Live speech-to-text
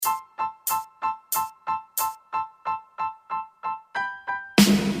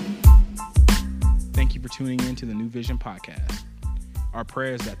you for tuning in to the New Vision Podcast. Our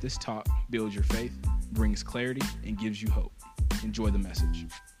prayer is that this talk builds your faith, brings clarity, and gives you hope. Enjoy the message.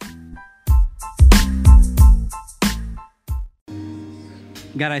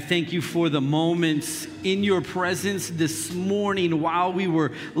 God, I thank you for the moments in your presence this morning while we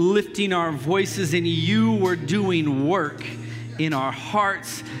were lifting our voices and you were doing work in our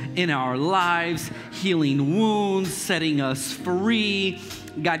hearts, in our lives, healing wounds, setting us free,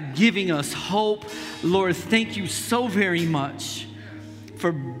 God, giving us hope. Lord, thank you so very much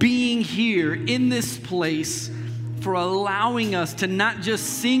for being here in this place, for allowing us to not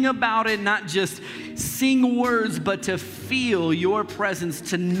just sing about it, not just sing words, but to feel your presence,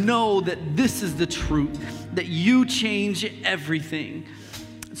 to know that this is the truth, that you change everything.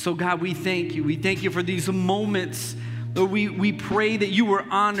 So God, we thank you. We thank you for these moments. Lord, we pray that you were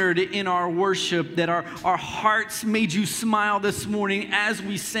honored in our worship, that our hearts made you smile this morning as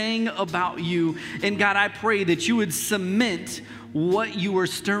we sang about you. And God, I pray that you would cement what you were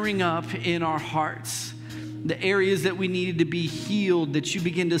stirring up in our hearts. The areas that we needed to be healed, that you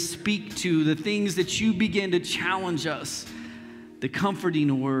begin to speak to, the things that you begin to challenge us, the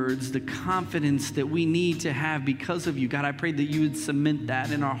comforting words, the confidence that we need to have because of you. God, I pray that you would cement that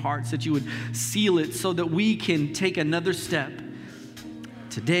in our hearts, that you would seal it so that we can take another step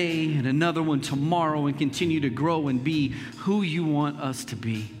today and another one tomorrow and continue to grow and be who you want us to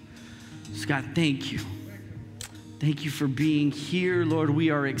be. So God, thank you. Thank you for being here, Lord.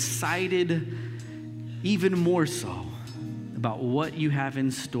 We are excited even more so about what you have in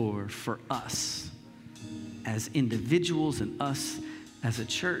store for us as individuals and us as a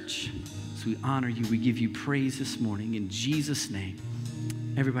church. So we honor you. We give you praise this morning in Jesus' name.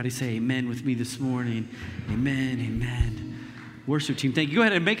 Everybody say amen with me this morning. Amen, amen. Worship team, thank you. Go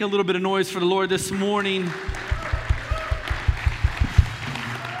ahead and make a little bit of noise for the Lord this morning.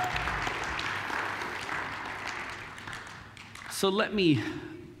 So let me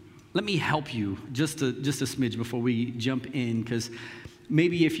help you just a smidge before we jump in, because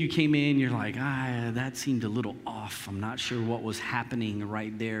maybe if you came in, you're like, that seemed a little off. I'm not sure what was happening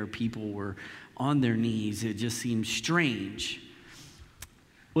right there. People were on their knees. It just seemed strange.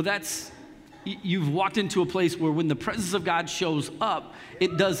 Well, you've walked into a place where when the presence of God shows up,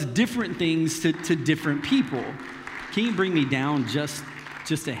 it does different things to different people. Can you bring me down just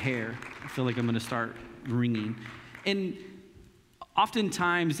a hair? I feel like I'm going to start ringing. And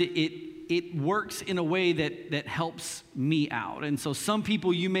oftentimes, it works in a way that helps me out. And so some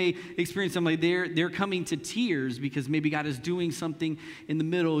people, you may experience something like they're coming to tears because maybe God is doing something in the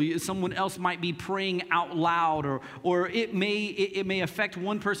middle. Someone else might be praying out loud, or it may affect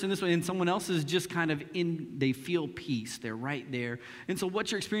one person this way, and someone else is just kind of they feel peace. They're right there. And so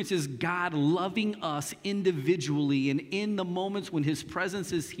what you're experiencing is God loving us individually, and in the moments when his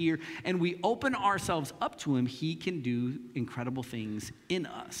presence is here and we open ourselves up to him, he can do incredible things in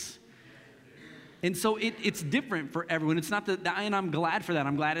us. And so it's different for everyone. It's not and I'm glad for that.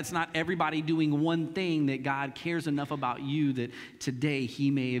 I'm glad it's not everybody doing one thing, that God cares enough about you that today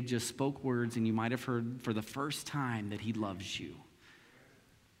he may have just spoke words and you might have heard for the first time that he loves you.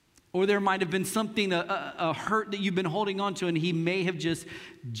 Or there might have been something, a hurt that you've been holding on to, and he may have just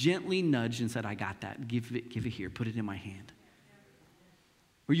gently nudged and said, I got that. Give it here. Put it in my hand.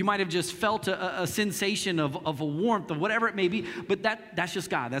 Or you might have just felt a sensation of a warmth, of whatever it may be, but that's just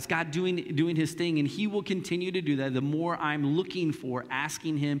God. That's God doing his thing, and he will continue to do that. The more I'm looking for,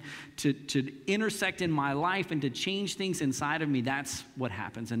 asking him to intersect in my life and to change things inside of me, that's what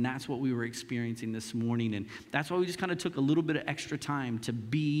happens, and that's what we were experiencing this morning, and that's why we just kind of took a little bit of extra time to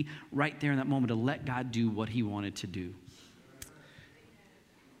be right there in that moment, to let God do what he wanted to do.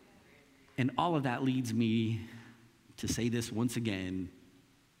 And all of that leads me to say this once again: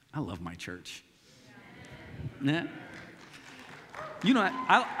 I love my church. Yeah. You know,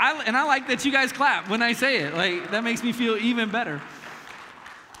 I like that you guys clap when I say it. Like, that makes me feel even better.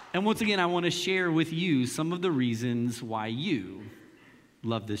 And once again, I want to share with you some of the reasons why you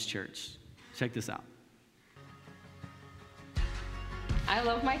love this church. Check this out. I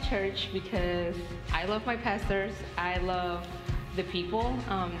love my church because I love my pastors. I love the people.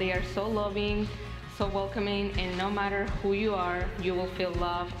 They are so loving, so welcoming, and no matter who you are, you will feel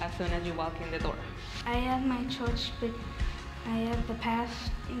love as soon as you walk in the door. I have my church, but I have the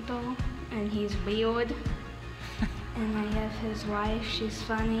pastor, and he's weird. And I have his wife, she's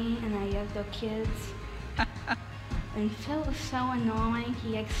funny, and I have the kids. And Phil is so annoying.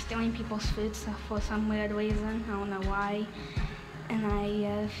 He likes stealing people's food for some weird reason. I don't know why. And I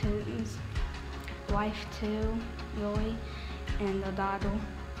have his wife too, Joey, and the daughter.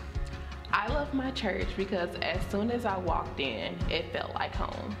 I love my church because as soon as I walked in, it felt like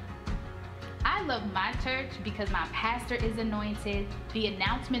home. I I love my church because my pastor is anointed, the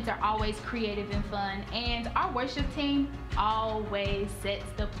announcements are always creative and fun, and our worship team always sets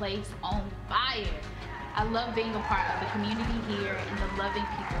the place on fire. I love being a part of the community here and the loving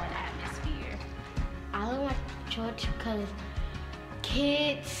people and atmosphere. I love my church because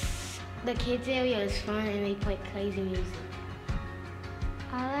the kids area is fun and they play crazy music.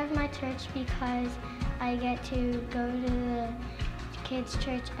 I love my church because I get to go to the kids'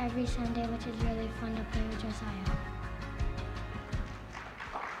 church every Sunday, which is really fun to play with Josiah.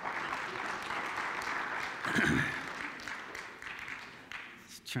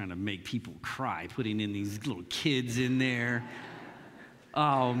 Trying to make people cry, putting in these little kids in there.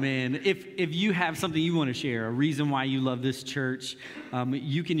 Oh man, if you have something you want to share, a reason why you love this church,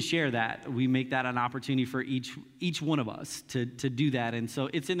 you can share that. We make that an opportunity for each one of us to do that. And so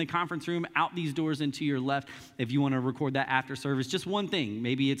it's in the conference room, out these doors and to your left, if you want to record that after service. Just one thing,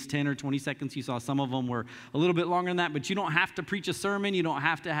 maybe it's 10 or 20 seconds. You saw some of them were a little bit longer than that, but you don't have to preach a sermon. You don't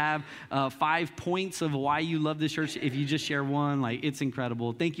have to have 5 points of why you love this church. If you just share one, like, it's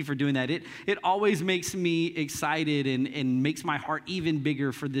incredible. Thank you for doing that. It always makes me excited and makes my heart even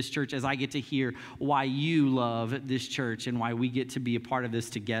bigger for this church as I get to hear why you love this church and why we get to be a part of this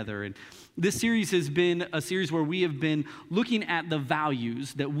together. And this series has been a series where we have been looking at the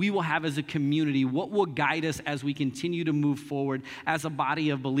values that we will have as a community, what will guide us as we continue to move forward as a body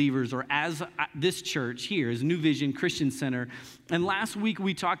of believers or as this church here, as New Vision Christian Center. And last week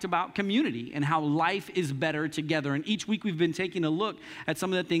we talked about community and how life is better together. And each week we've been taking a look at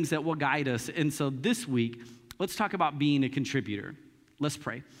some of the things that will guide us. And so this week, let's talk about being a contributor. Let's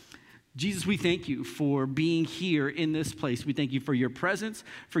pray. Jesus, we thank you for being here in this place. We thank you for your presence,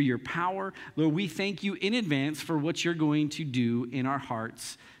 for your power. Lord, we thank you in advance for what you're going to do in our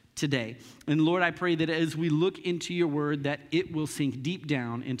hearts today. And Lord, I pray that as we look into your word, that it will sink deep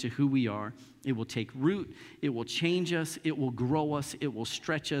down into who we are. It will take root. It will change us. It will grow us. It will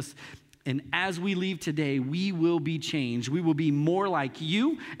stretch us. And as we leave today, we will be changed. We will be more like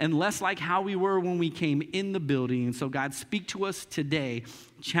you and less like how we were when we came in the building. And so, God, speak to us today.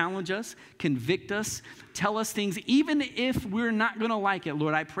 Challenge us, convict us, tell us things, even if we're not going to like it.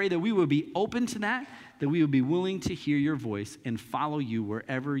 Lord, I pray that we will be open to that we will be willing to hear your voice and follow you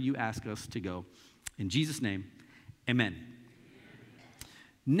wherever you ask us to go. In Jesus' name, amen.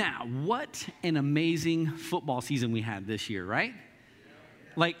 Now, what an amazing football season we had this year, right?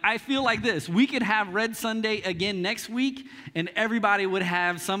 Like, I feel like this. We could have Red Sunday again next week, and everybody would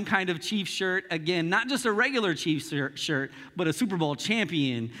have some kind of Chiefs shirt again. Not just a regular Chiefs shirt, but a Super Bowl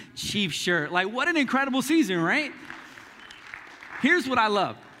champion Chiefs shirt. Like, what an incredible season, right? Here's what I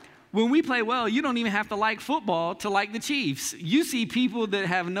love. When we play well, you don't even have to like football to like the Chiefs. You see people that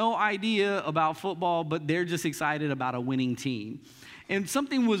have no idea about football, but they're just excited about a winning team. And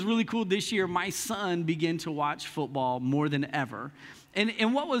something was really cool this year. My son began to watch football more than ever.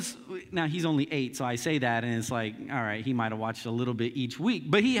 And what was, now he's only 8, so I say that, and it's like, all right, he might have watched a little bit each week,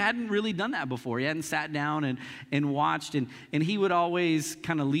 but he hadn't really done that before. He hadn't sat down and watched, and he would always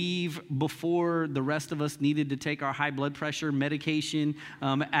kind of leave before the rest of us needed to take our high blood pressure medication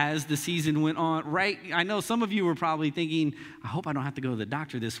as the season went on, right? I know some of you were probably thinking, I hope I don't have to go to the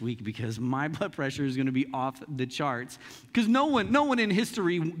doctor this week because my blood pressure is going to be off the charts. Because no one in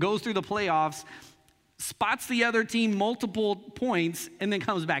history goes through the playoffs, spots the other team multiple points, and then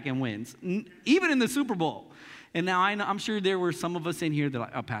comes back and wins, even in the Super Bowl. And now I'm sure there were some of us in here that are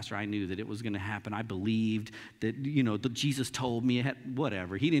like, oh, Pastor, I knew that it was going to happen. I believed that, that Jesus told me.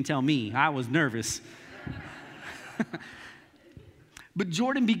 Whatever. He didn't tell me. I was nervous. But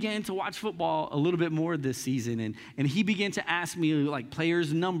Jordan began to watch football a little bit more this season, and he began to ask me, like,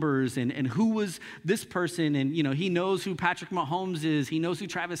 players' numbers and who was this person, and, he knows who Patrick Mahomes is, he knows who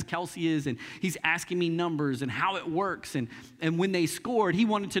Travis Kelce is, and he's asking me numbers and how it works, and when they scored, he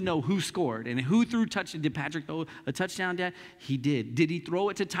wanted to know who scored, and who threw touchdown. Did Patrick throw a touchdown, Dad? He did. Did he throw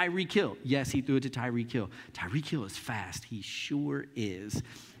it to Tyreek Hill? Yes, he threw it to Tyreek Hill. Tyreek Hill is fast. He sure is.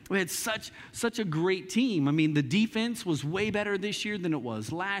 We had such a great team. I mean, the defense was way better this year than it was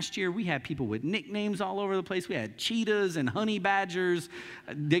last year. We had people with nicknames all over the place. We had cheetahs and honey badgers.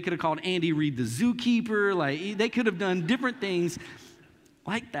 They could have called Andy Reid the zookeeper. Like, they could have done different things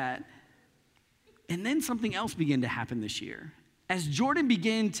like that. And then something else began to happen this year. As Jordan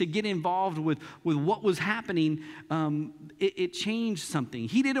began to get involved with what was happening, it changed something.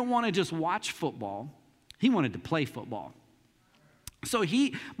 He didn't want to just watch football. He wanted to play football. So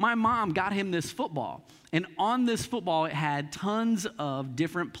my mom got him this football, and on this football, it had tons of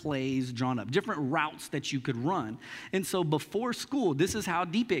different plays drawn up, different routes that you could run. And so before school, this is how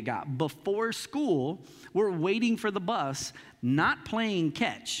deep it got. Before school, we're waiting for the bus, not playing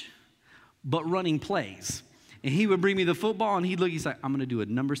catch, but running plays. And he would bring me the football, and he's like, I'm going to do a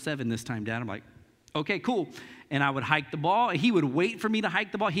number 7 this time, Dad. I'm like, okay, cool. And I would hike the ball. He would wait for me to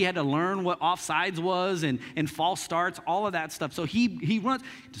hike the ball. He had to learn what offsides was and false starts, all of that stuff. So he runs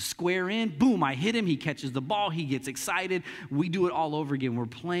to square in. Boom, I hit him. He catches the ball. He gets excited. We do it all over again. We're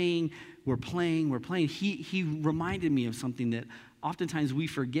playing. He reminded me of something that oftentimes we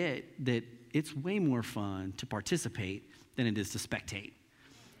forget, that it's way more fun to participate than it is to spectate.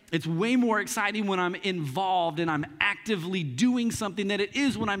 It's way more exciting when I'm involved and I'm actively doing something than it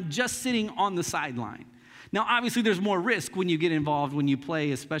is when I'm just sitting on the sideline. Now, obviously, there's more risk when you get involved, when you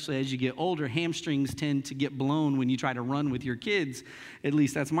play, especially as you get older. Hamstrings tend to get blown when you try to run with your kids. At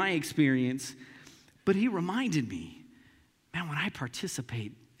least that's my experience. But he reminded me, man, when I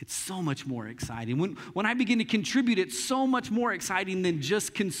participate, it's so much more exciting. When I begin to contribute, it's so much more exciting than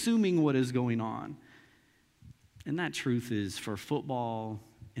just consuming what is going on. And that truth is for football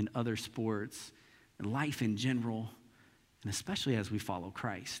and other sports and life in general, and especially as we follow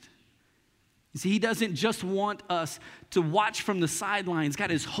Christ. You see, he doesn't just want us to watch from the sidelines.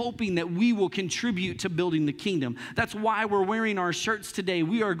 God is hoping that we will contribute to building the kingdom. That's why we're wearing our shirts today.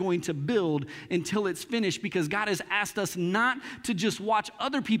 We are going to build until it's finished, because God has asked us not to just watch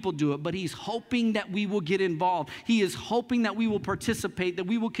other people do it, but he's hoping that we will get involved. He is hoping that we will participate, that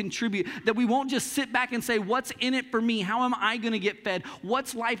we will contribute, that we won't just sit back and say, what's in it for me? How am I going to get fed?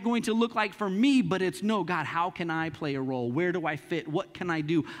 What's life going to look like for me? But it's, no, God, how can I play a role? Where do I fit? What can I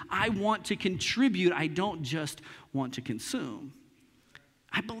do? I want to contribute. I don't just want to consume.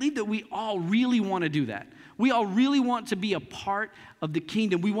 I believe that we all really want to do that. We all really want to be a part of the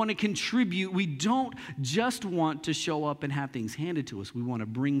kingdom. We want to contribute. We don't just want to show up and have things handed to us. We want to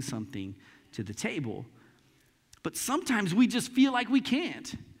bring something to the table. But sometimes we just feel like we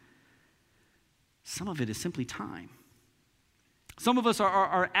can't. Some of it is simply time. Some of us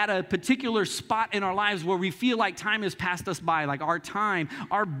are at a particular spot in our lives where we feel like time has passed us by, like our time,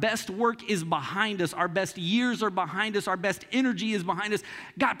 our best work is behind us, our best years are behind us, our best energy is behind us.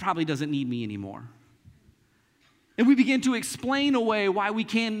 God probably doesn't need me anymore. And we begin to explain away why we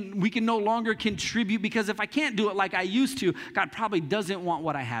can no longer contribute, because if I can't do it like I used to, God probably doesn't want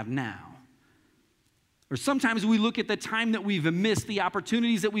what I have now. Or sometimes we look at the time that we've missed, the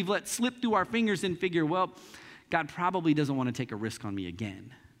opportunities that we've let slip through our fingers, and figure, well, God probably doesn't want to take a risk on me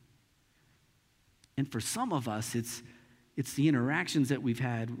again. And for some of us, it's the interactions that we've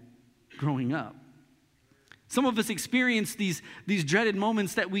had growing up. Some of us experience these dreaded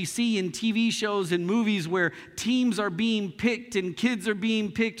moments that we see in TV shows and movies where teams are being picked and kids are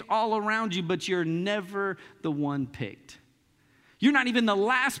being picked all around you, but you're never the one picked. You're not even the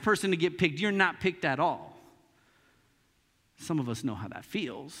last person to get picked. You're not picked at all. Some of us know how that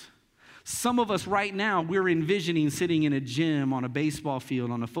feels. Some of us right now, we're envisioning sitting in a gym, on a baseball field,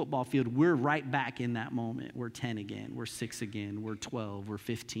 on a football field. We're right back in that moment. We're 10 again. We're 6 again. We're 12. We're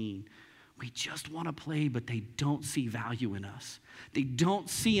 15. We just want to play, but they don't see value in us. They don't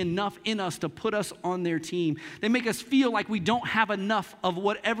see enough in us to put us on their team. They make us feel like we don't have enough of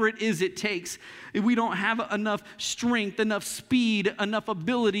whatever it is it takes. If we don't have enough strength, enough speed, enough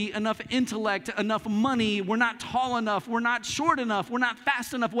ability, enough intellect, enough money, we're not tall enough, we're not short enough, we're not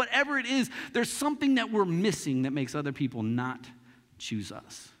fast enough, whatever it is, there's something that we're missing that makes other people not choose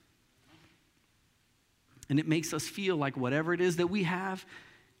us. And it makes us feel like whatever it is that we have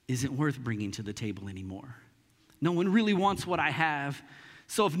isn't worth bringing to the table anymore. No one really wants what I have.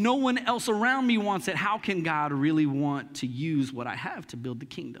 So if no one else around me wants it, how can God really want to use what I have to build the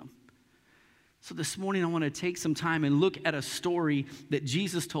kingdom? So this morning I want to take some time and look at a story that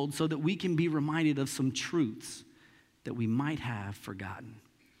Jesus told so that we can be reminded of some truths that we might have forgotten.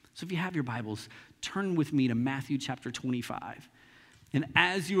 So if you have your Bibles, turn with me to Matthew chapter 25. And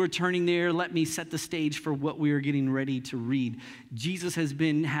as you are turning there, let me set the stage for what we are getting ready to read. Jesus has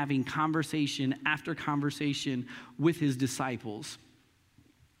been having conversation after conversation with his disciples,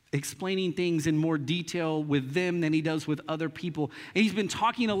 explaining things in more detail with them than he does with other people. And he's been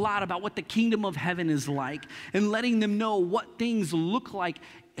talking a lot about what the kingdom of heaven is like and letting them know what things look like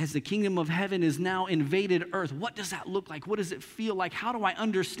as the kingdom of heaven is now invaded earth. What does that look like? What does it feel like? How do I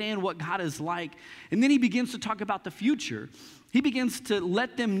understand what God is like? And then he begins to talk about the future. He begins to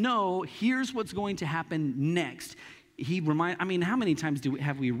let them know, here's what's going to happen next. How many times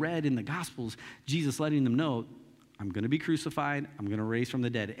have we read in the Gospels, Jesus letting them know, I'm going to be crucified, I'm going to raise from the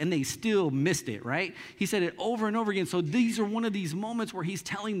dead. And they still missed it, right? He said it over and over again. So these are one of these moments where he's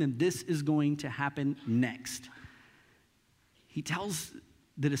telling them this is going to happen next. He tells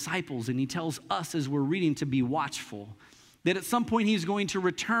the disciples and he tells us as we're reading to be watchful. That at some point he's going to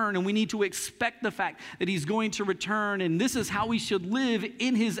return, and we need to expect the fact that he's going to return, and this is how we should live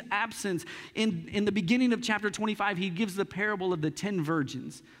in his absence. In the beginning of chapter 25, he gives the parable of the 10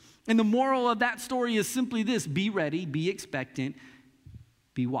 virgins. And the moral of that story is simply this: be ready, be expectant,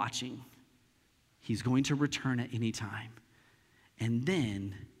 be watching. He's going to return at any time. And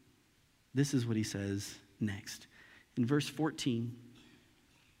then, this is what he says next. In verse 14,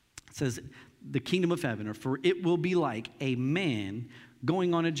 it says, the kingdom of heaven, or for it will be like a man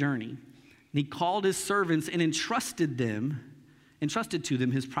going on a journey. And he called his servants and entrusted to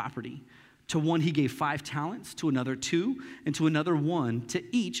them his property. To one he gave 5 talents, to another 2, and to another 1,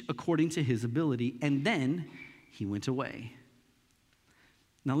 to each according to his ability. And then he went away.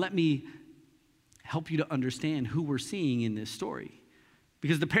 Now let me help you to understand who we're seeing in this story,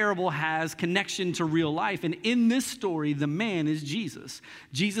 because the parable has connection to real life. And in this story, the man is Jesus.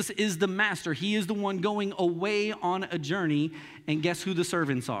 Jesus is the master. He is the one going away on a journey. And guess who the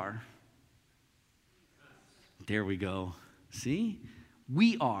servants are? There we go. See?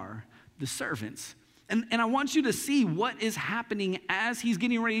 We are the servants. And I want you to see what is happening as he's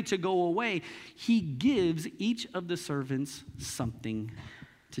getting ready to go away. He gives each of the servants something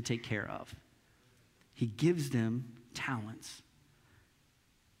to take care of. He gives them talents.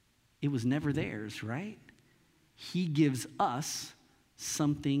 It was never theirs, right? He gives us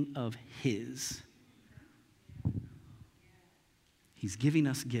something of his. He's giving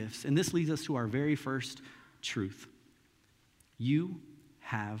us gifts. And this leads us to our very first truth. You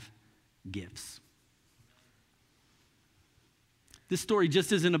have gifts. This story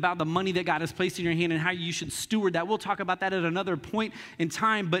just isn't about the money that God has placed in your hand and how you should steward that. We'll talk about that at another point in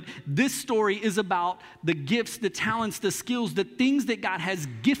time. But this story is about the gifts, the talents, the skills, the things that God has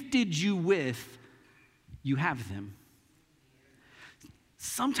gifted you with. You have them.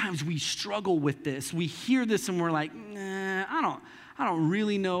 Sometimes we struggle with this. We hear this and we're like, nah, I don't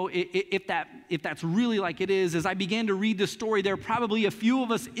really know if that's really like it is. As I began to read the story, there are probably a few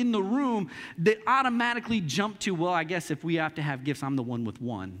of us in the room that automatically jump to, well, I guess if we have to have gifts, I'm the one with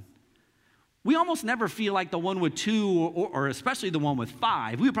 1. We almost never feel like the one with 2 or especially the one with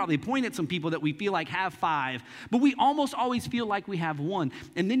 5. We would probably point at some people that we feel like have 5, but we almost always feel like we have 1.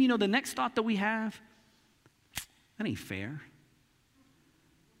 And then, the next thought that we have, that ain't fair.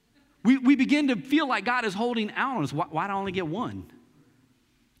 We begin to feel like God is holding out on us. Why do I only get 1?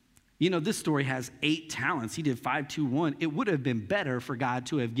 This story has 8 talents. He did 5, 2, 1. It would have been better for God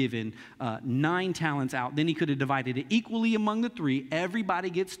to have given 9 talents out. Then he could have divided it equally among the 3. Everybody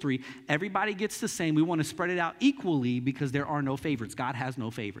gets 3. Everybody gets the same. We want to spread it out equally because there are no favorites. God has no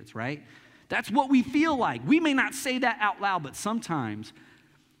favorites, right? That's what we feel like. We may not say that out loud, but sometimes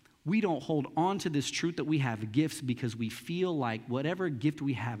we don't hold on to this truth that we have gifts because we feel like whatever gift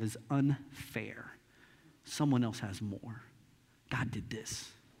we have is unfair. Someone else has more. God did this.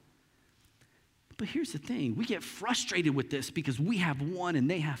 But here's the thing. We get frustrated with this because we have 1 and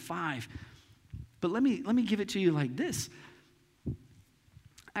they have 5. But let me give it to you like this.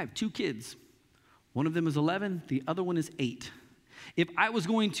 I have 2 kids. One of them is 11. The other one is 8. If I was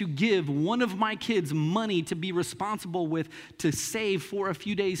going to give one of my kids money to be responsible with, to save for a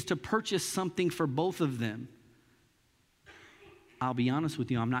few days to purchase something for both of them, I'll be honest with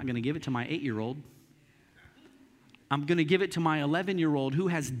you, I'm not going to give it to my 8-year-old. I'm going to give it to my 11-year-old who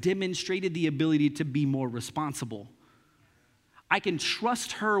has demonstrated the ability to be more responsible. I can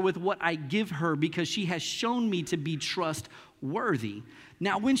trust her with what I give her because she has shown me to be trustworthy.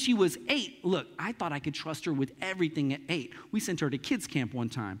 Now, when she was 8, look, I thought I could trust her with everything at 8. We sent her to kids camp one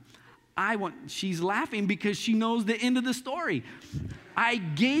time. She's laughing because she knows the end of the story. I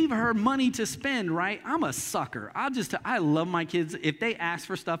gave her money to spend, right? I'm a sucker. I love my kids. If they ask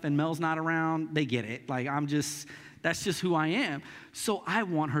for stuff and Mel's not around, they get it. That's just who I am. So I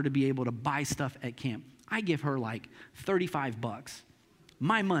want her to be able to buy stuff at camp. I give her like $35,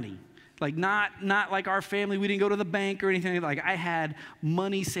 my money. Not like our family, we didn't go to the bank or anything. Like I had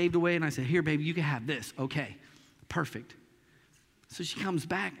money saved away and I said, here, baby, you can have this. Okay, perfect. So she comes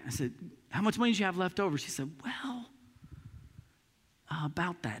back. I said, how much money do you have left over? She said, well,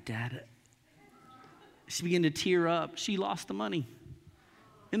 about that, Dad. She began to tear up. She lost the money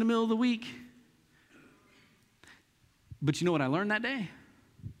in the middle of the week. But you know what I learned that day?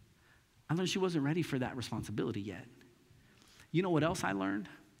 I learned she wasn't ready for that responsibility yet. You know what else I learned?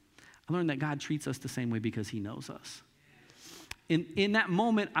 I learned that God treats us the same way because he knows us. In that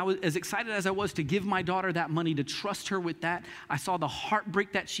moment, I was as excited as I was to give my daughter that money, to trust her with that. I saw the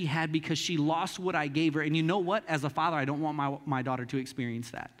heartbreak that she had because she lost what I gave her. And you know what? As a father, I don't want my daughter to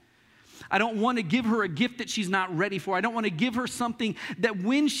experience that. I don't want to give her a gift that she's not ready for. I don't want to give her something that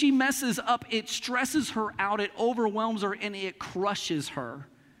when she messes up, it stresses her out, it overwhelms her, and it crushes her.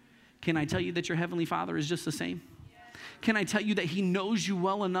 Can I tell you that your Heavenly Father is just the same? Can I tell you that He knows you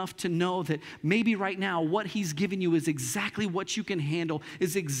well enough to know that maybe right now what He's given you is exactly what you can handle,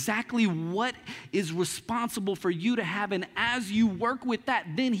 is exactly what is responsible for you to have, and as you work with that,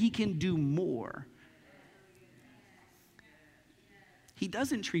 then He can do more. He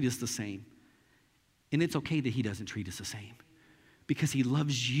doesn't treat us the same, and it's okay that He doesn't treat us the same because He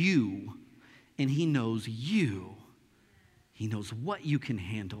loves you, and He knows you. He knows what you can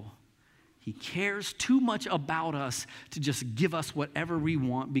handle. He cares too much about us to just give us whatever we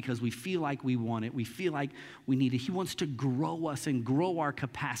want because we feel like we want it. We feel like we need it. He wants to grow us and grow our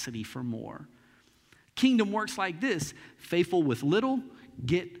capacity for more. Kingdom works like this. Faithful with little,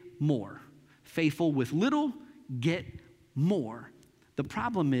 get more. Faithful with little, get more. The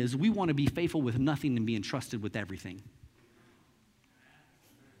problem is we want to be faithful with nothing and be entrusted with everything.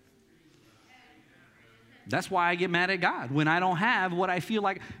 That's why I get mad at God when I don't have what I feel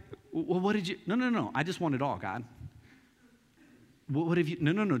like. Well, what did you? No. I just want it all, God. What have you?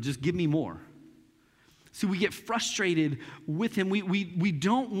 No. Just give me more. See, we get frustrated with Him. We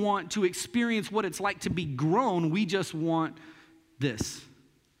don't want to experience what it's like to be grown. We just want this.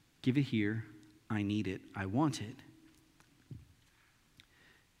 Give it here. I need it. I want it.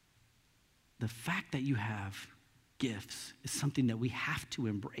 The fact that you have gifts is something that we have to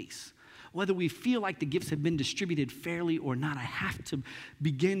embrace. Whether we feel like the gifts have been distributed fairly or not, I have to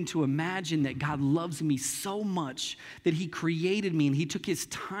begin to imagine that God loves me so much that He created me and He took His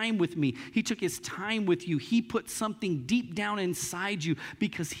time with me. He took His time with you. He put something deep down inside you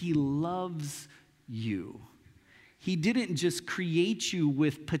because He loves you. He didn't just create you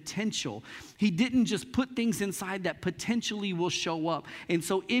with potential. He didn't just put things inside that potentially will show up. And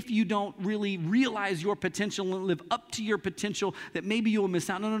so if you don't really realize your potential and live up to your potential, that maybe you'll miss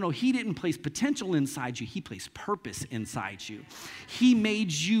out. No. He didn't place potential inside you. He placed purpose inside you. He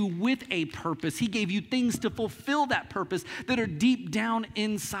made you with a purpose. He gave you things to fulfill that purpose that are deep down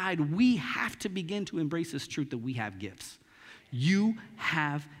inside. We have to begin to embrace this truth that we have gifts. You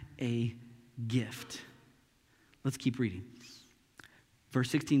have a gift. Let's keep reading. Verse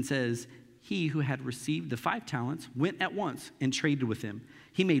 16 says, he who had received the 5 talents went at once and traded with him.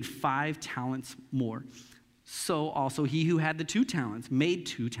 He made 5 talents more. So also he who had the 2 talents made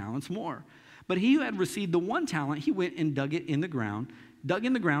 2 talents more. But he who had received the 1 talent, he went and dug in the ground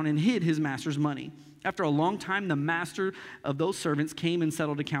and hid his master's money. After a long time, the master of those servants came and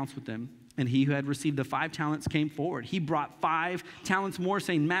settled accounts with them. And he who had received the 5 talents came forward. He brought 5 talents more,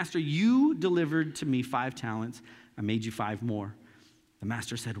 saying, Master, you delivered to me 5 talents. I made you 5 more. The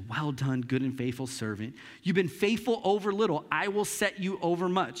master said, well done, good and faithful servant. You've been faithful over little. I will set you over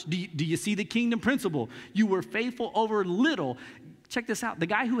much. Do you see the kingdom principle? You were faithful over little. Check this out. The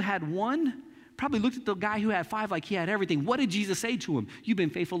guy who had 1 probably looked at the guy who had 5 like he had everything. What did Jesus say to him? You've been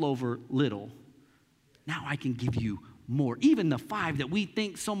faithful over little. Now I can give you more. Even the 5 that we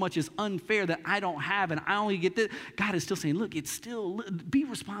think so much is unfair that I don't have and I only get this. God is still saying, look, it's still, be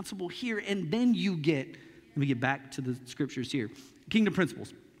responsible here and then you get, let me get back to the scriptures here. Kingdom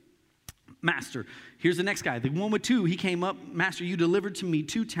principles. Master, here's the next guy. The one with 2, he came up, Master, you delivered to me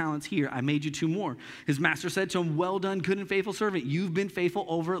 2 talents. Here, I made you 2 more. His master said to him, well done, good and faithful servant. You've been faithful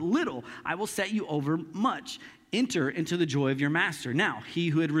over little. I will set you over much. Enter into the joy of your master. Now, he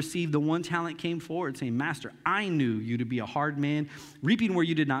who had received the 1 talent came forward, saying, Master, I knew you to be a hard man, reaping where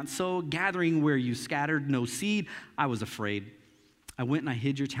you did not sow, gathering where you scattered no seed. I was afraid. I went and I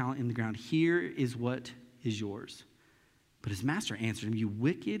hid your talent in the ground. Here is what is yours. But his master answered him, you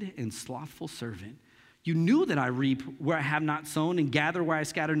wicked and slothful servant. You knew that I reap where I have not sown and gather where I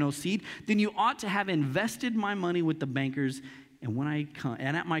scatter no seed. Then you ought to have invested my money with the bankers,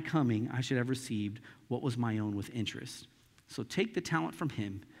 and at my coming I should have received what was my own with interest. So take the talent from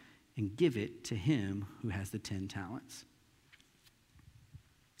him and give it to him who has the 10 talents.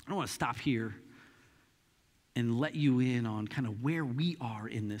 I want to stop here and let you in on kind of where we are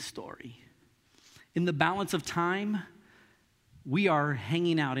in this story. In the balance of time, we are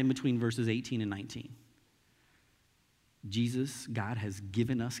hanging out in between verses 18 and 19. Jesus, God, has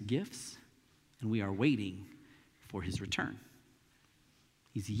given us gifts, and we are waiting for his return.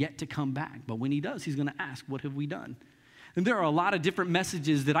 He's yet to come back, but when he does, he's going to ask, what have we done? And there are a lot of different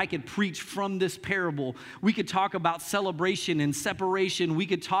messages that I could preach from this parable. We could talk about celebration and separation. We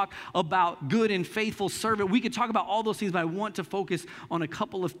could talk about good and faithful servant. We could talk about all those things, but I want to focus on a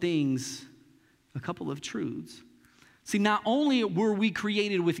couple of things, a couple of truths. See, not only were we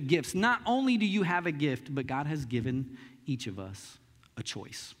created with gifts, not only do you have a gift, but God has given each of us a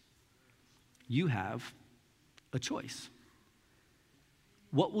choice. you have a choice.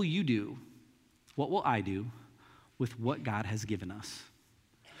 What will you do? What will I do with what God has given us?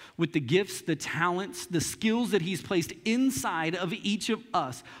 With the gifts, the talents, the skills that he's placed inside of each of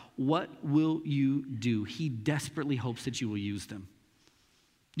us, what will you do? He desperately hopes that you will use them.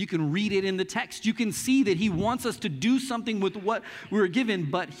 You can read it in the text. You can see that he wants us to do something with what we're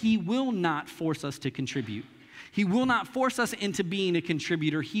given, but he will not force us to contribute. He will not force us into being a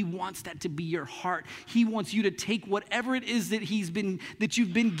contributor. He wants that to be your heart. He wants you to take whatever it is that you've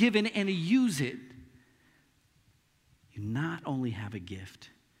been given and use it. You not only have a gift,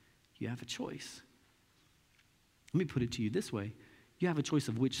 you have a choice. Let me put it to you this way. You have a choice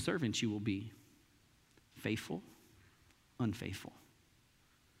of which servant you will be. Faithful, unfaithful.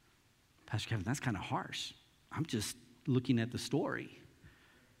 Pastor Kevin, that's kind of harsh. I'm just looking at the story.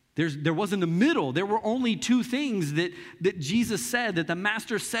 There wasn't a middle. There were only two things that Jesus said, that the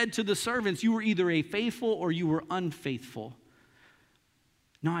master said to the servants. You were either a faithful or you were unfaithful.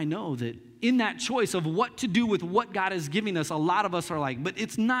 Now I know that in that choice of what to do with what God is giving us, a lot of us are like, but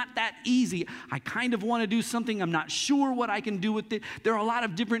it's not that easy. I kind of want to do something. I'm not sure what I can do with it. There are a lot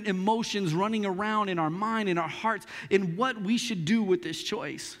of different emotions running around in our mind, in our hearts, in what we should do with this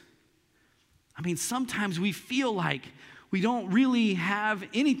choice. I mean, sometimes we feel like we don't really have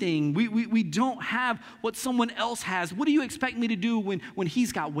anything. We don't have what someone else has. What do you expect me to do when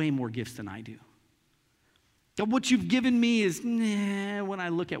he's got way more gifts than I do? God, what you've given me is, when I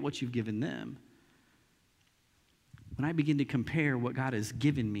look at what you've given them. When I begin to compare what God has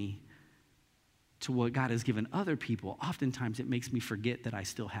given me to what God has given other people, oftentimes it makes me forget that I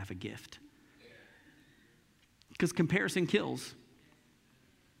still have a gift. Because comparison kills.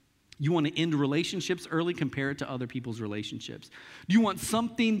 You want to end relationships early, compare it to other people's relationships. You want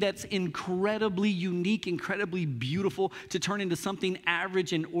something that's incredibly unique, incredibly beautiful to turn into something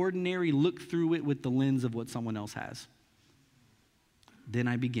average and ordinary, look through it with the lens of what someone else has. Then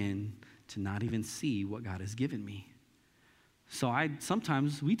I begin to not even see what God has given me. So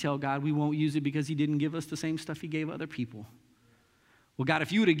sometimes we tell God we won't use it because he didn't give us the same stuff he gave other people. Well, God,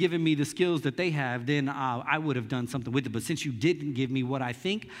 if you would have given me the skills that they have, then I would have done something with it. But since you didn't give me what I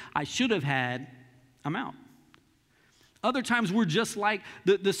think I should have had, I'm out. Other times we're just like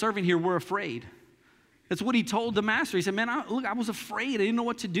the servant here, we're afraid. That's what he told the master. He said, man, I was afraid. I didn't know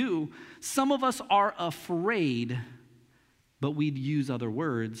what to do. Some of us are afraid, but we'd use other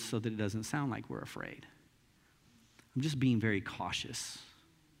words so that it doesn't sound like we're afraid. I'm just being very cautious.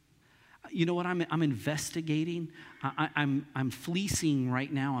 You know what? I'm investigating. I'm fleecing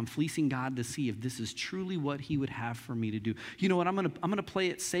right now. I'm fleecing God to see if this is truly what he would have for me to do. You know what? I'm gonna play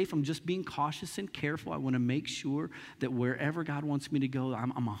it safe. I'm just being cautious and careful. I want to make sure that wherever God wants me to go,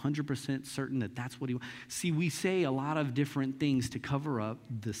 I'm 100% certain that that's what he wants. See, we say a lot of different things to cover up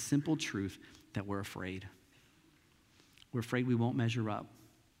the simple truth that we're afraid. We're afraid we won't measure up.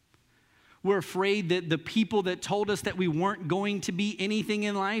 We're afraid that the people that told us that we weren't going to be anything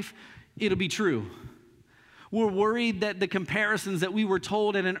in life, it'll be true. We're worried that the comparisons that we were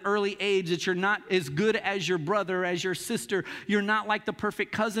told at an early age, that you're not as good as your brother, as your sister, you're not like the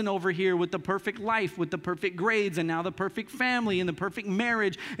perfect cousin over here with the perfect life, with the perfect grades, and now the perfect family, and the perfect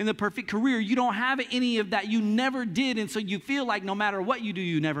marriage, and the perfect career. You don't have any of that. You never did, and so you feel like no matter what you do,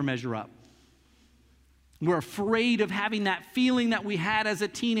 you never measure up. We're afraid of having that feeling that we had as a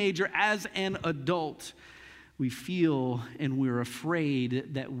teenager, as an adult. We feel and we're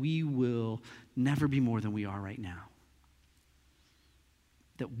afraid that we will never be more than we are right now.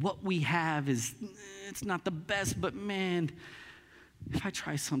 That what we have it's not the best, but man, if I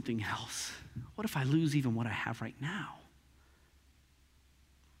try something else, what if I lose even what I have right now?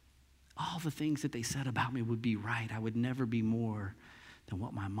 All the things that they said about me would be right. I would never be more than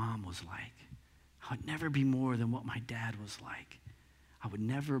what my mom was like. I would never be more than what my dad was like. I would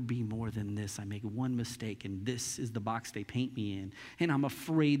never be more than this. I make one mistake, and this is the box they paint me in. And I'm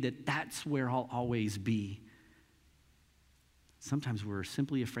afraid that that's where I'll always be. Sometimes we're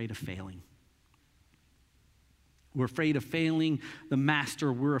simply afraid of failing. We're afraid of failing the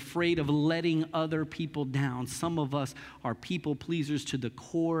master. We're afraid of letting other people down. Some of us are people pleasers to the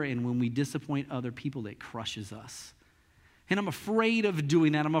core, and when we disappoint other people, it crushes us. And I'm afraid of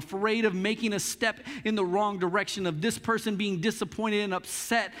doing that. I'm afraid of making a step in the wrong direction, of this person being disappointed and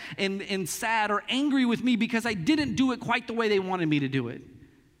upset and sad or angry with me because I didn't do it quite the way they wanted me to do it.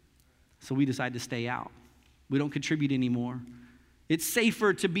 So we decide to stay out. We don't contribute anymore. It's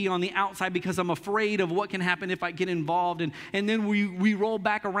safer to be on the outside because I'm afraid of what can happen if I get involved. And then we roll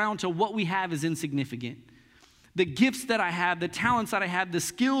back around to what we have is insignificant. The gifts that I have, the talents that I have, the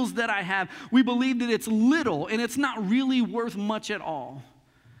skills that I have, we believe that it's little and it's not really worth much at all.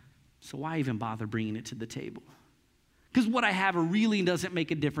 So why even bother bringing it to the table? Because what I have really doesn't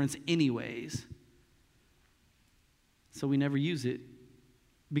make a difference anyways. So we never use it.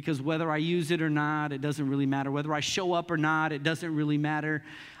 Because whether I use it or not, it doesn't really matter. Whether I show up or not, it doesn't really matter.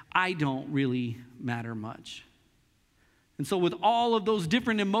 I don't really matter much. And so with all of those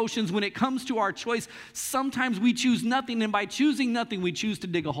different emotions, when it comes to our choice, sometimes we choose nothing, and by choosing nothing, we choose to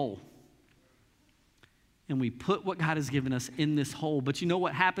dig a hole. And we put what God has given us in this hole. But you know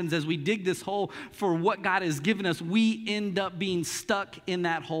what happens as we dig this hole for what God has given us? We end up being stuck in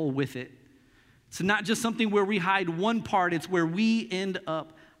that hole with it. It's not just something where we hide one part, it's where we end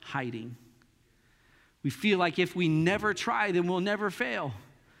up hiding. We feel like if we never try, then we'll never fail.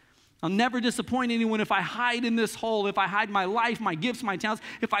 I'll never disappoint anyone if I hide in this hole, if I hide my life, my gifts, my talents.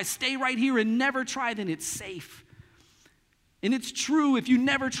 If I stay right here and never try, then it's safe. And it's true, if you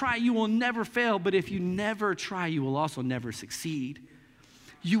never try, you will never fail. But if you never try, you will also never succeed.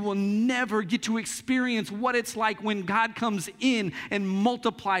 You will never get to experience what it's like when God comes in and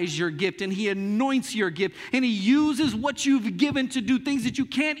multiplies your gift and he anoints your gift and he uses what you've given to do things that you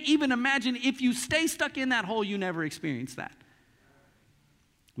can't even imagine. If you stay stuck in that hole, you never experience that.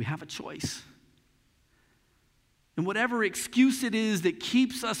 We have a choice. And whatever excuse it is that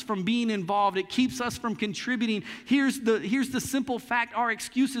keeps us from being involved, it keeps us from contributing, here's the simple fact: our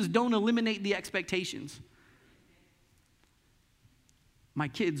excuses don't eliminate the expectations. My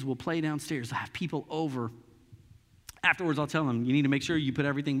kids will play downstairs. I have people over. Afterwards, I'll tell them, you need to make sure you put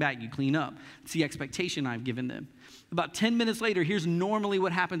everything back, you clean up. It's the expectation I've given them. About 10 minutes later, here's normally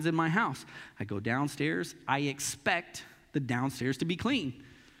what happens in my house. I go downstairs. I expect the downstairs to be clean.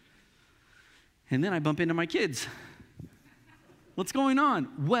 And then I bump into my kids. What's going on?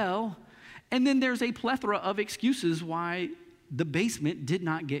 Well, and then there's a plethora of excuses why the basement did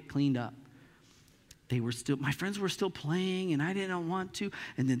not get cleaned up. My friends were still playing and I didn't want to,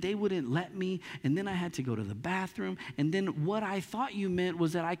 and then they wouldn't let me, and then I had to go to the bathroom, and then what I thought you meant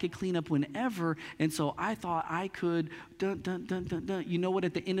was that I could clean up whenever, and so I thought I could, You know what,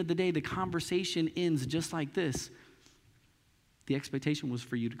 at the end of the day, the conversation ends just like this. The expectation was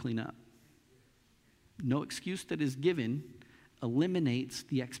for you to clean up. No excuse that is given eliminates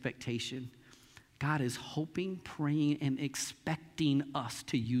the expectation. God is hoping, praying, and expecting us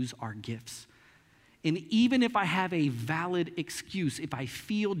to use our gifts. And even if I have a valid excuse, if I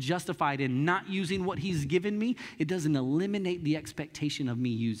feel justified in not using what he's given me, it doesn't eliminate the expectation of me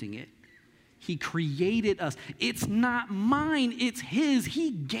using it. He created us. It's not mine, it's his.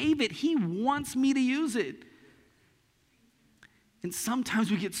 He gave it. He wants me to use it. And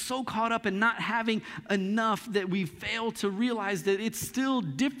sometimes we get so caught up in not having enough that we fail to realize that it's still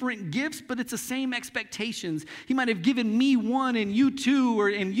different gifts, but it's the same expectations. He might have given me one and you two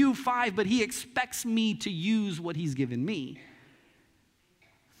and you five, but he expects me to use what he's given me.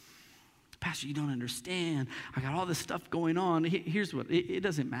 Pastor, you don't understand. I got all this stuff going on. Here's what, it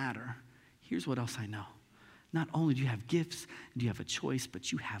doesn't matter. Here's what else I know. Not only do you have gifts, do you have a choice,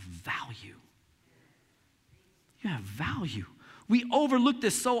 but you have value. You have value. We overlook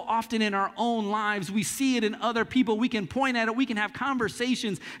this so often in our own lives. We see it in other people. We can point at it. We can have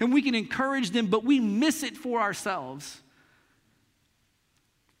conversations and we can encourage them, but we miss it for ourselves.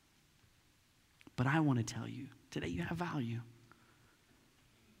 But I want to tell you, today you have value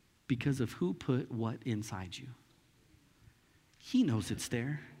because of who put what inside you. He knows it's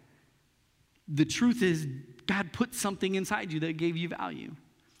there. The truth is, God put something inside you that gave you value.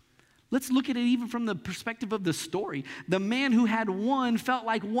 Let's look at it even from the perspective of the story. The man who had one felt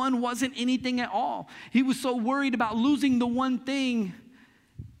like one wasn't anything at all. He was so worried about losing the one thing.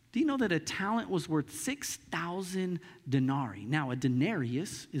 Do you know that a talent was worth 6,000 denarii? Now, a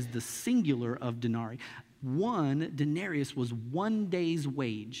denarius is the singular of denarii. One denarius was 1 day's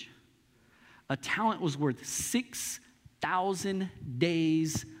wage. A talent was worth 6,000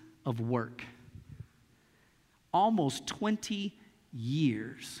 days of work. Almost 20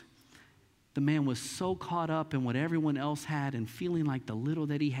 years. The man was so caught up in what everyone else had and feeling like the little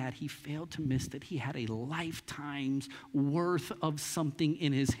that he had, he failed to miss that he had a lifetime's worth of something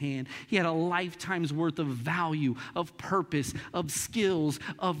in his hand. He had a lifetime's worth of value, of purpose, of skills,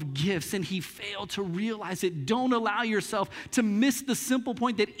 of gifts, and he failed to realize it. Don't allow yourself to miss the simple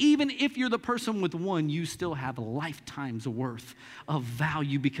point that even if you're the person with one, you still have a lifetime's worth of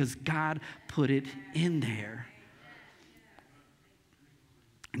value because God put it in there.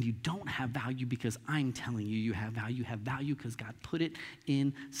 when you don't have value because I'm telling you you have value. You have value because God put it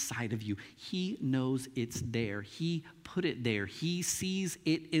inside of you. He knows it's there. He put it there. He sees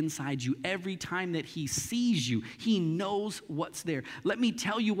it inside you. Every time that he sees you, he knows what's there. Let me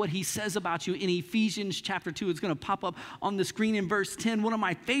tell you what he says about you in Ephesians chapter 2. It's going to pop up on the screen in verse 10, one of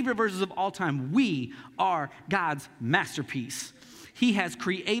my favorite verses of all time. We are God's masterpiece. He has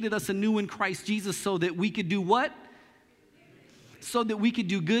created us anew in Christ Jesus so that we could do what? So that we could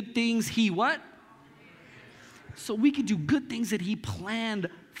do good things. He what? So we could do good things that he planned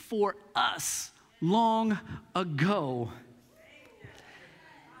for us long ago.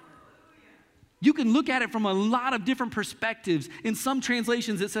 You can look at it from a lot of different perspectives. In some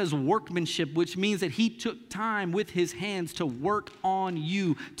translations, it says workmanship, which means that he took time with his hands to work on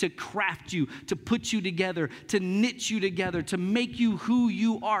you, to craft you, to put you together, to knit you together, to make you who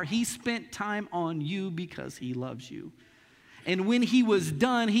you are. He spent time on you because he loves you. And when he was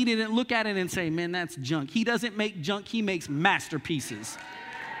done, he didn't look at it and say, man, that's junk. He doesn't make junk, he makes masterpieces.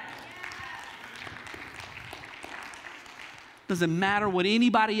 Doesn't matter what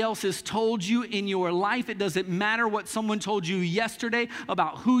anybody else has told you in your life. It doesn't matter what someone told you yesterday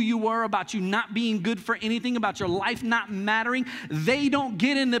about who you were, about you not being good for anything, about your life not mattering. They don't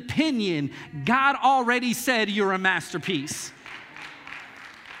get an opinion. God already said you're a masterpiece.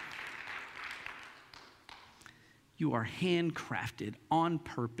 You are handcrafted on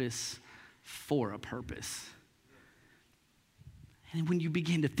purpose for a purpose. And when you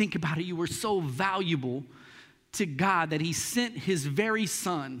begin to think about it, you were so valuable to God that he sent his very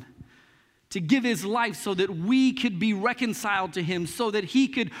son to give his life so that we could be reconciled to him, so that he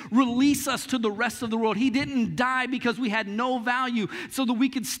could release us to the rest of the world. He didn't die because we had no value, so that we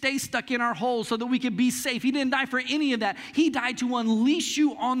could stay stuck in our holes, so that we could be safe. He didn't die for any of that. He died to unleash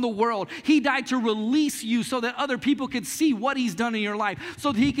you on the world. He died to release you so that other people could see what he's done in your life,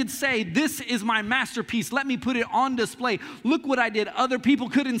 so that he could say, this is my masterpiece. Let me put it on display. Look what I did. Other people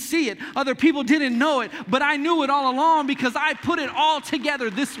couldn't see it. Other people didn't know it, but I knew it all along because I put it all together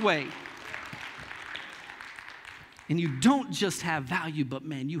this way. And you don't just have value, but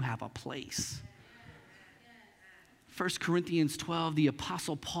man, you have a place. 1 Corinthians 12, the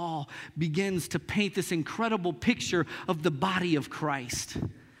Apostle Paul begins to paint this incredible picture of the body of Christ.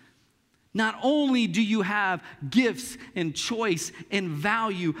 Not only do you have gifts and choice and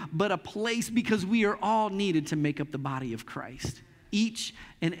value, but a place because we are all needed to make up the body of Christ. Each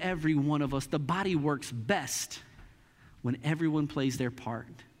and every one of us. The body works best when everyone plays their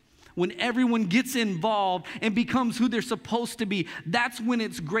part. When everyone gets involved and becomes who they're supposed to be, that's when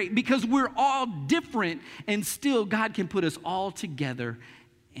it's great because we're all different and still God can put us all together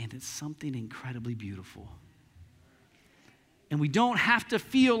and it's something incredibly beautiful. And we don't have to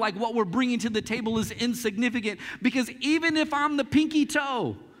feel like what we're bringing to the table is insignificant because even if I'm the pinky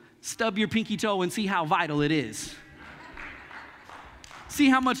toe, stub your pinky toe and see how vital it is. See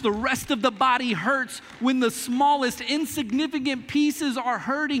how much the rest of the body hurts when the smallest insignificant pieces are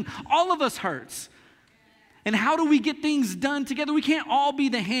hurting. All of us hurts. And how do we get things done together? We can't all be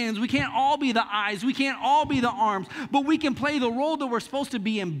the hands. We can't all be the eyes. We can't all be the arms. But we can play the role that we're supposed to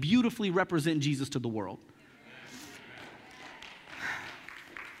be and beautifully represent Jesus to the world.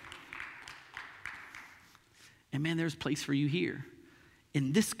 And man, there's a place for you here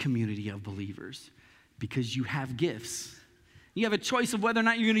in this community of believers because you have gifts. You have a choice of whether or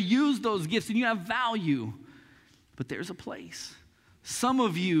not you're going to use those gifts, and you have value. But there's a place. Some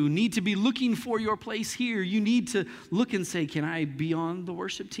of you need to be looking for your place here. You need to look and say, can I be on the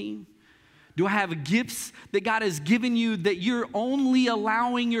worship team? Do I have gifts that God has given you that you're only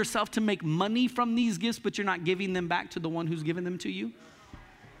allowing yourself to make money from these gifts, but you're not giving them back to the one who's given them to you?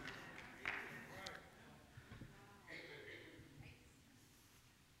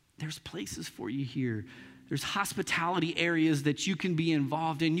 There's places for you here. There's hospitality areas that you can be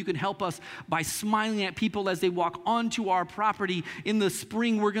involved in. You can help us by smiling at people as they walk onto our property. In the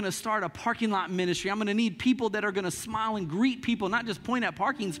spring, we're going to start a parking lot ministry. I'm going to need people that are going to smile and greet people, not just point at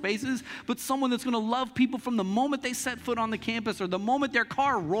parking spaces, but someone that's going to love people from the moment they set foot on the campus or the moment their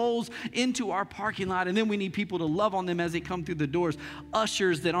car rolls into our parking lot. And then we need people to love on them as they come through the doors.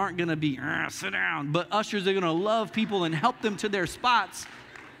 Ushers that aren't going to be, sit down, but ushers that are going to love people and help them to their spots.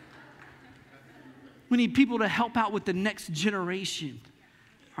 We need people to help out with the next generation.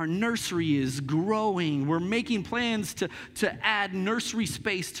 Our nursery is growing. We're making plans to add nursery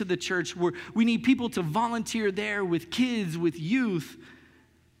space to the church. We need people to volunteer there with kids, with youth.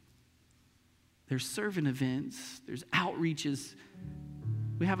 There's servant events. There's outreaches.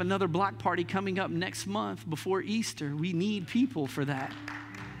 We have another block party coming up next month before Easter. We need people for that.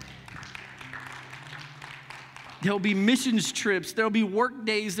 There'll be missions trips. There'll be work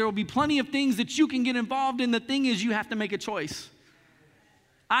days. There'll be plenty of things that you can get involved in. The thing is, you have to make a choice.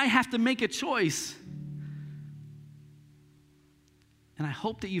 I have to make a choice. And I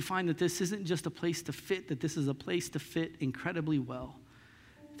hope that you find that this isn't just a place to fit, that this is a place to fit incredibly well.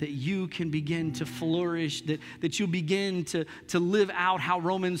 That you can begin to flourish, that you begin to live out how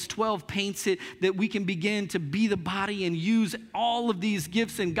Romans 12 paints it, that we can begin to be the body and use all of these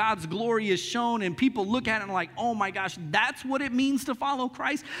gifts and God's glory is shown and people look at it and are like, oh my gosh, that's what it means to follow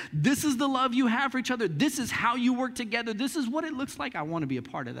Christ. This is the love you have for each other. This is how you work together. This is what it looks like. I want to be a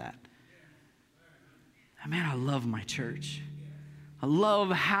part of that. And man, I love my church. I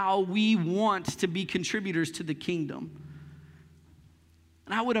love how we want to be contributors to the kingdom.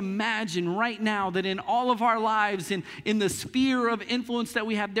 And I would imagine right now that in all of our lives, in the sphere of influence that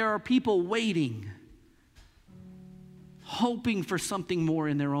we have, there are people waiting, hoping for something more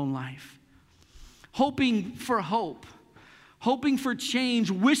in their own life, hoping for hope, hoping for change,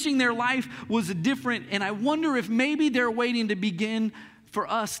 wishing their life was different. And I wonder if maybe they're waiting to begin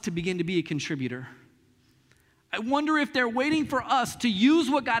for us to begin to be a contributor. I wonder if they're waiting for us to use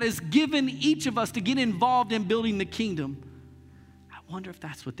what God has given each of us to get involved in building the kingdom. I wonder if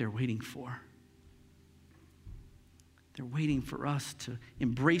that's what they're waiting for. They're waiting for us to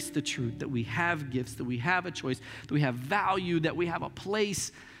embrace the truth that we have gifts, that we have a choice, that we have value, that we have a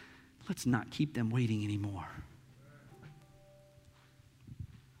place. Let's not keep them waiting anymore.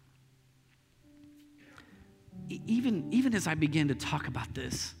 Even as I begin to talk about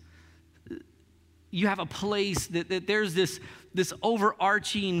this, you have a place that there's this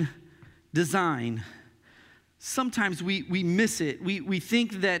overarching design. Sometimes we miss it. We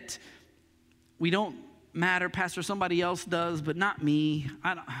think that we don't matter. Pastor, somebody else does, but not me.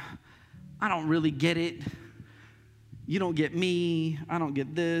 I don't really get it. You don't get me. I don't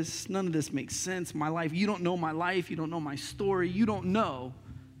get this. None of this makes sense. My life, you don't know my life. You don't know my story. You don't know.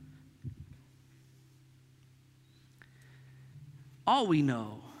 All we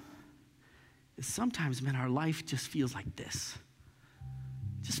know is sometimes, man, our life just feels like this.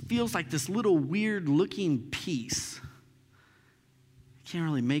 Just feels like this little weird looking piece. I can't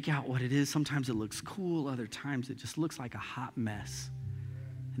really make out what it is. Sometimes it looks cool. Other times it just looks like a hot mess.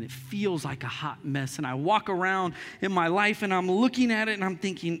 And it feels like a hot mess. And I walk around in my life and I'm looking at it and I'm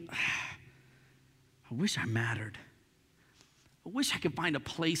thinking, I wish I mattered. I wish I could find a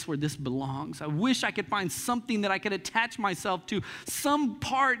place where this belongs. I wish I could find something that I could attach myself to. Some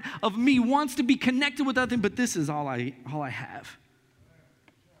part of me wants to be connected with other things, but this is all I have.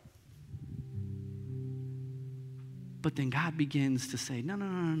 But then God begins to say,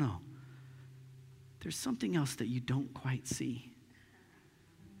 no. There's something else that you don't quite see.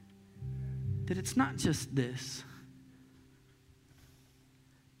 That it's not just this,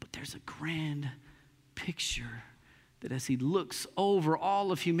 but there's a grand picture that as he looks over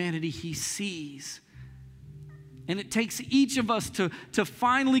all of humanity, he sees. And it takes each of us to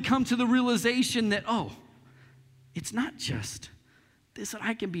finally come to the realization that, oh, it's not just this, that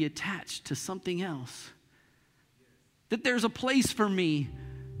I can be attached to something else. That there's a place for me,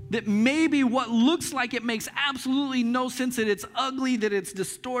 that maybe what looks like it makes absolutely no sense, that it's ugly, that it's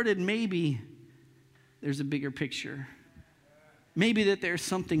distorted, maybe there's a bigger picture. Maybe that there's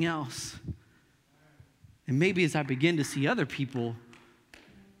something else. And maybe as I begin to see other people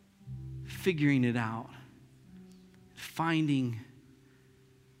figuring it out, finding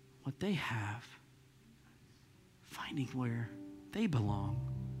what they have, finding where they belong,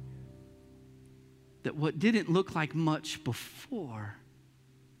 that what didn't look like much before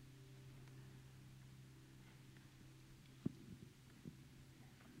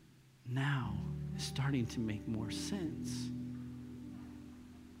now is starting to make more sense.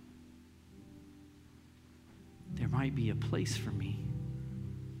 There might be a place for me.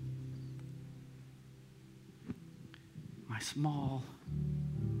 My small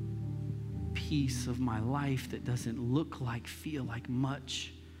piece of my life that doesn't look like, feel like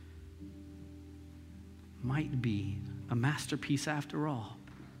much might be a masterpiece after all.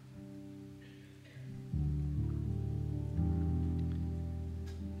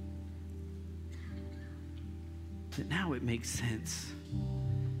 That now it makes sense.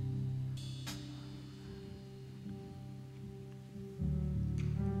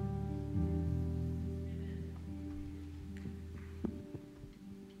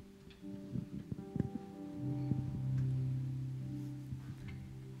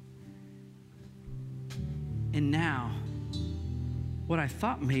 And now, what I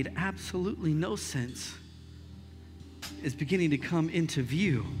thought made absolutely no sense is beginning to come into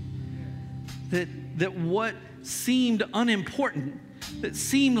view. That what seemed unimportant, that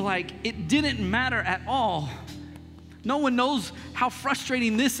seemed like it didn't matter at all, No one knows how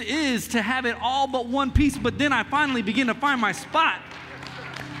frustrating this is to have it all but one piece, but then I finally begin to find my spot.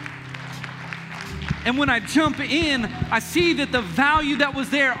 And when I jump in, I see that the value that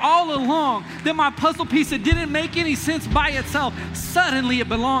was there all along, that my puzzle piece that didn't make any sense by itself, suddenly it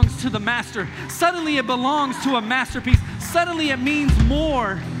belongs to the master. Suddenly it belongs to a masterpiece. Suddenly it means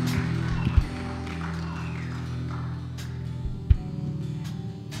more.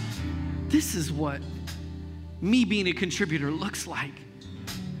 This is what me being a contributor looks like.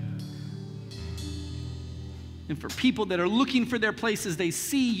 And for people that are looking for their places, they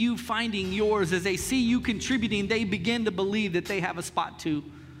see you finding yours. As they see you contributing, they begin to believe that they have a spot too.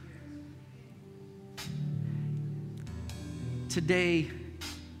 Today,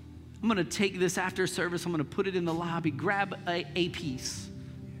 I'm going to take this after service. I'm going to put it in the lobby. Grab a piece,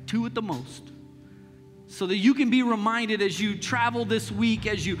 2 at the most, so that you can be reminded as you travel this week,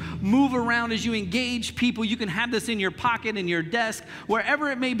 as you move around, as you engage people. You can have this in your pocket, in your desk,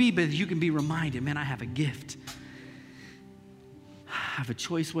 wherever it may be, but you can be reminded, man, I have a gift. I have a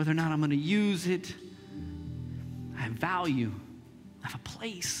choice whether or not I'm going to use it. I have value. I have a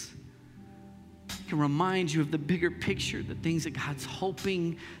place. It can remind you of the bigger picture, the things that God's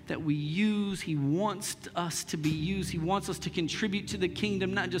hoping that we use. He wants us to be used. He wants us to contribute to the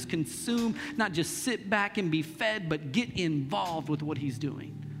kingdom, not just consume, not just sit back and be fed, but get involved with what He's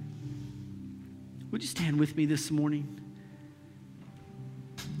doing. Would you stand with me this morning?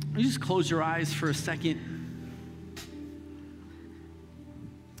 Would you just close your eyes for a second?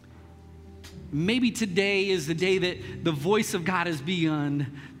 Maybe today is the day that the voice of God has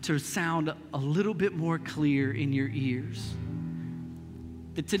begun to sound a little bit more clear in your ears.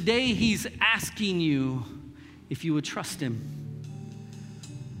 That today He's asking you if you would trust Him.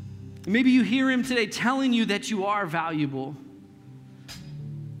 Maybe you hear Him today telling you that you are valuable.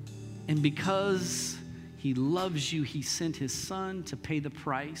 And because He loves you, He sent His Son to pay the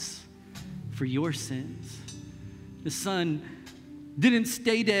price for your sins. The Son didn't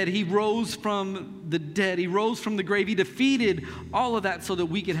stay dead. He rose from the dead. He rose from the grave. He defeated all of that so that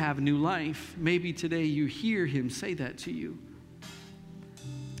we could have new life. Maybe today you hear Him say that to you.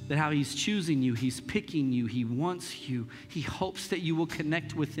 That how He's choosing you, He's picking you, He wants you. He hopes that you will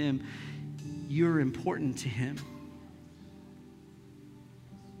connect with Him. You're important to Him.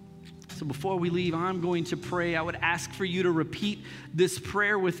 So before we leave, I'm going to pray. I would ask for you to repeat this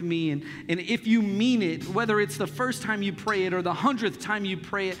prayer with me. And if you mean it, whether it's the first time you pray it or the 100th time you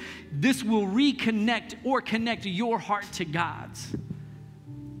pray it, this will reconnect or connect your heart to God's.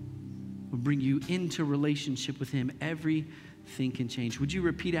 Will bring you into relationship with Him. Everything can change. Would you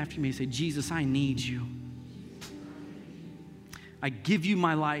repeat after me and say, Jesus, I need you. I give you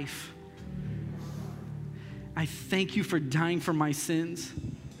my life. I thank you for dying for my sins.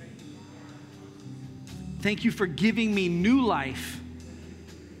 Thank you for giving me new life,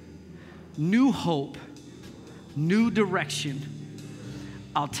 new hope, new direction.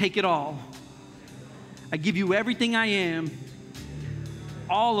 I'll take it all. I give you everything I am,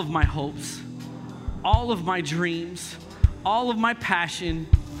 all of my hopes, all of my dreams, all of my passion,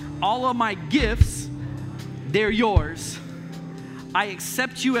 all of my gifts, they're yours. I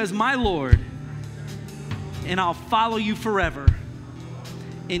accept you as my Lord, and I'll follow you forever.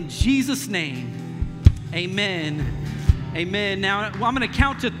 In Jesus' name. Amen. Amen. Now, I'm going to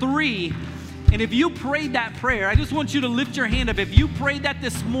count to 3. And if you prayed that prayer, I just want you to lift your hand up. If you prayed that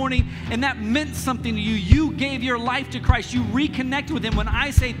this morning and that meant something to you, you gave your life to Christ, you reconnect with Him. When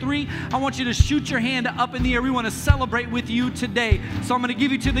I say 3, I want you to shoot your hand up in the air. We want to celebrate with you today. So I'm going to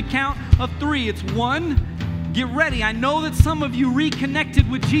give you to the count of 3. It's 1, get ready. I know that some of you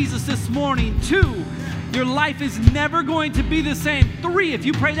reconnected with Jesus this morning. 2, your life is never going to be the same. 3, if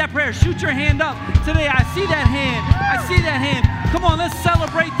you prayed that prayer, shoot your hand up today. I see that hand. I see that hand. Come on, let's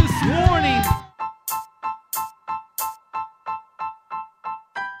celebrate this morning.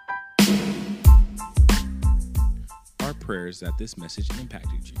 Our prayers that this message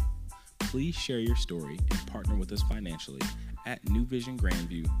impacted you. Please share your story and partner with us financially at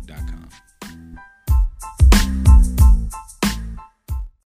newvisiongrandview.com.